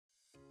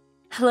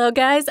Hello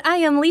guys, I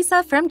am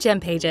Lisa from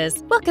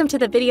GemPages. Welcome to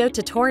the video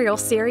tutorial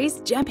series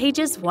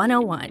GemPages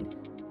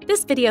 101.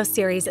 This video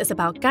series is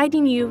about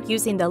guiding you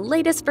using the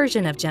latest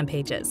version of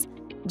GemPages,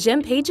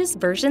 GemPages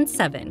version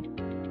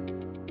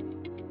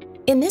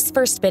 7. In this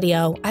first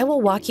video, I will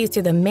walk you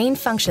through the main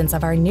functions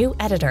of our new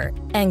editor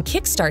and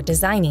kickstart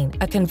designing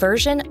a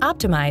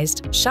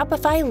conversion-optimized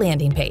Shopify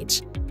landing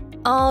page.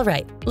 All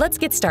right, let's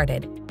get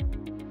started.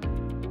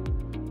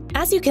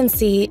 As you can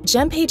see,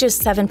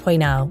 GemPages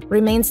 7.0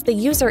 remains the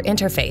user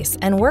interface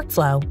and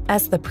workflow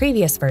as the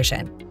previous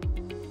version.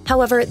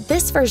 However,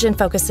 this version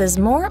focuses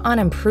more on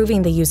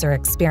improving the user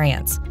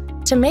experience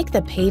to make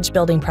the page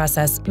building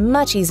process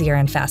much easier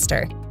and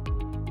faster.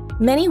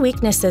 Many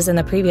weaknesses in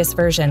the previous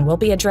version will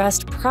be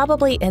addressed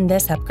probably in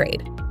this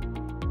upgrade.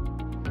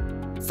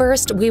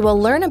 First, we will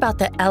learn about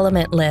the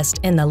element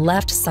list in the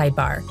left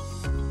sidebar.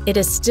 It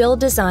is still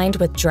designed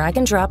with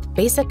drag-and-drop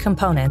basic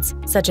components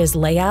such as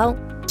layout,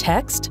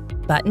 text,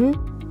 button,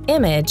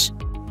 image,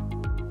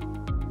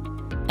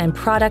 and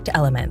product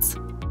elements.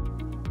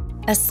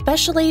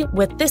 Especially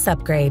with this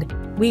upgrade,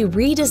 we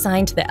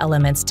redesigned the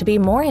elements to be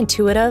more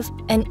intuitive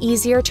and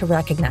easier to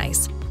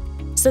recognize,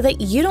 so that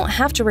you don't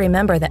have to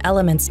remember the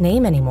element's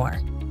name anymore.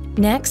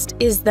 Next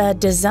is the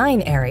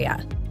design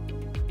area.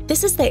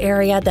 This is the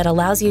area that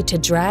allows you to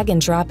drag and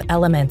drop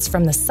elements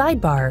from the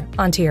sidebar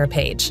onto your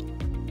page.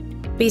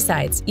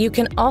 Besides, you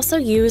can also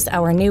use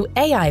our new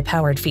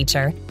AI-powered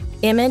feature,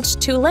 Image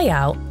to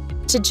Layout,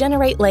 to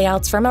generate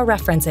layouts from a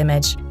reference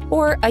image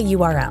or a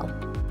URL.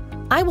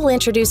 I will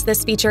introduce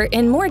this feature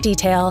in more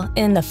detail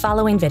in the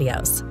following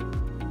videos.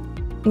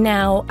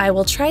 Now, I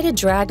will try to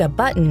drag a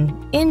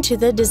button into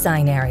the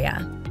design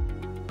area.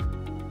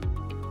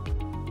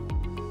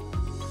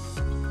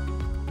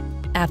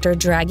 After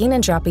dragging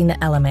and dropping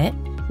the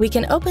element, we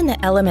can open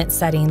the element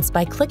settings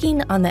by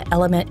clicking on the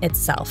element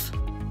itself.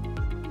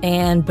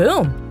 And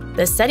boom!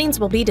 The settings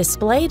will be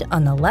displayed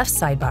on the left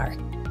sidebar.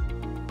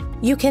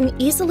 You can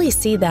easily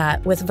see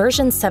that with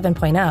version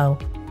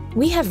 7.0,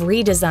 we have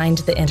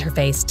redesigned the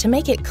interface to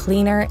make it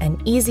cleaner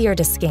and easier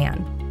to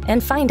scan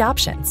and find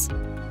options.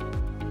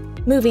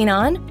 Moving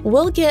on,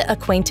 we'll get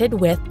acquainted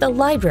with the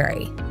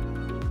library.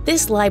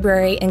 This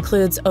library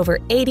includes over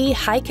 80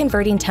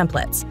 high-converting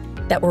templates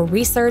that were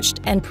researched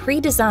and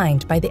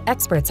pre-designed by the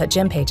experts at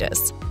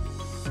GemPages.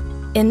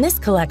 In this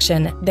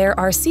collection, there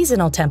are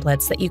seasonal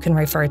templates that you can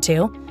refer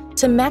to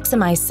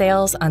maximize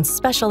sales on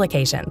special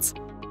occasions.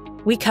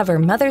 We cover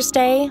Mother's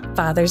Day,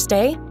 Father's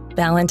Day,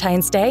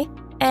 Valentine's Day,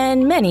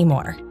 and many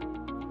more.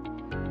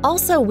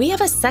 Also, we have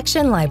a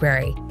section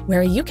library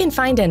where you can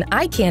find an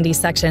eye candy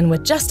section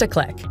with just a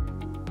click.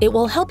 It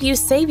will help you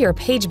save your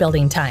page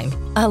building time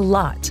a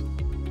lot.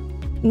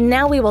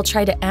 Now we will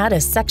try to add a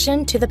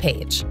section to the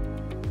page.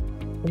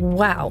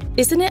 Wow,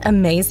 isn't it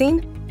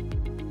amazing?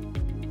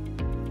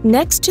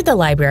 Next to the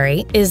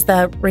library is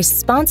the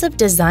responsive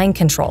design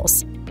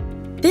controls.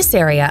 This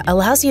area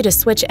allows you to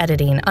switch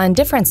editing on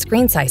different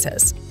screen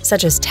sizes,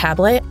 such as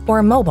tablet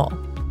or mobile.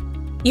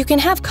 You can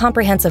have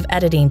comprehensive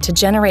editing to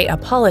generate a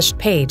polished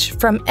page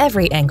from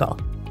every angle.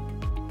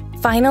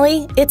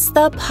 Finally, it's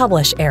the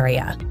Publish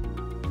area.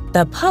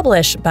 The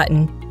Publish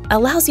button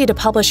allows you to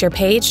publish your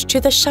page to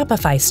the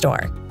Shopify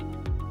store.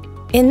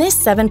 In this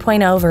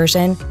 7.0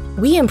 version,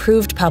 we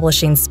improved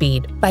publishing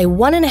speed by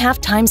 1.5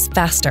 times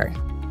faster.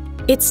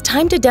 It's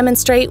time to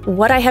demonstrate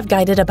what I have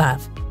guided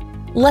above.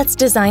 Let's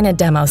design a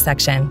demo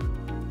section.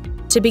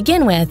 To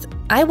begin with,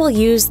 I will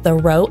use the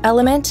row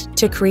element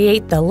to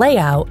create the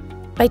layout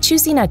by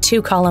choosing a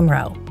 2-column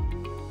row.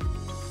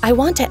 I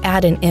want to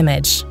add an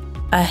image,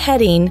 a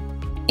heading,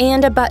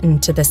 and a button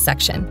to this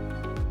section.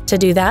 To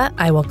do that,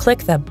 I will click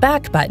the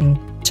back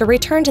button to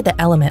return to the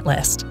element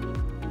list.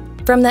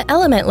 From the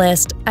element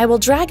list, I will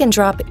drag and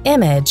drop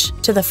image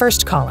to the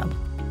first column.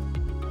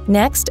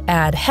 Next,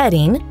 add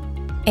heading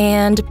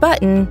and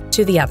button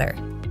to the other.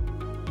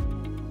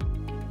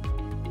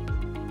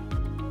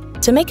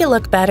 To make it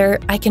look better,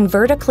 I can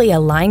vertically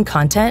align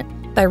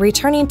content by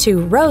returning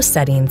to row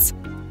settings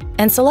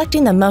and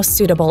selecting the most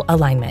suitable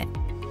alignment.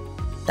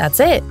 That's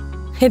it!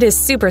 It is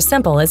super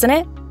simple, isn't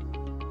it?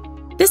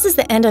 This is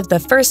the end of the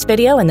first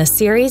video in the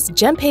series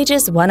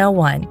GemPages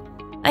 101.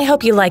 I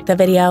hope you liked the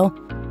video.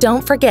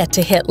 Don't forget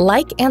to hit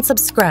like and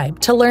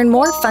subscribe to learn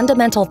more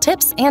fundamental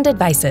tips and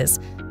advices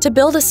to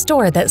build a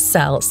store that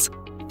sells.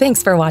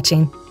 Thanks for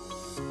watching.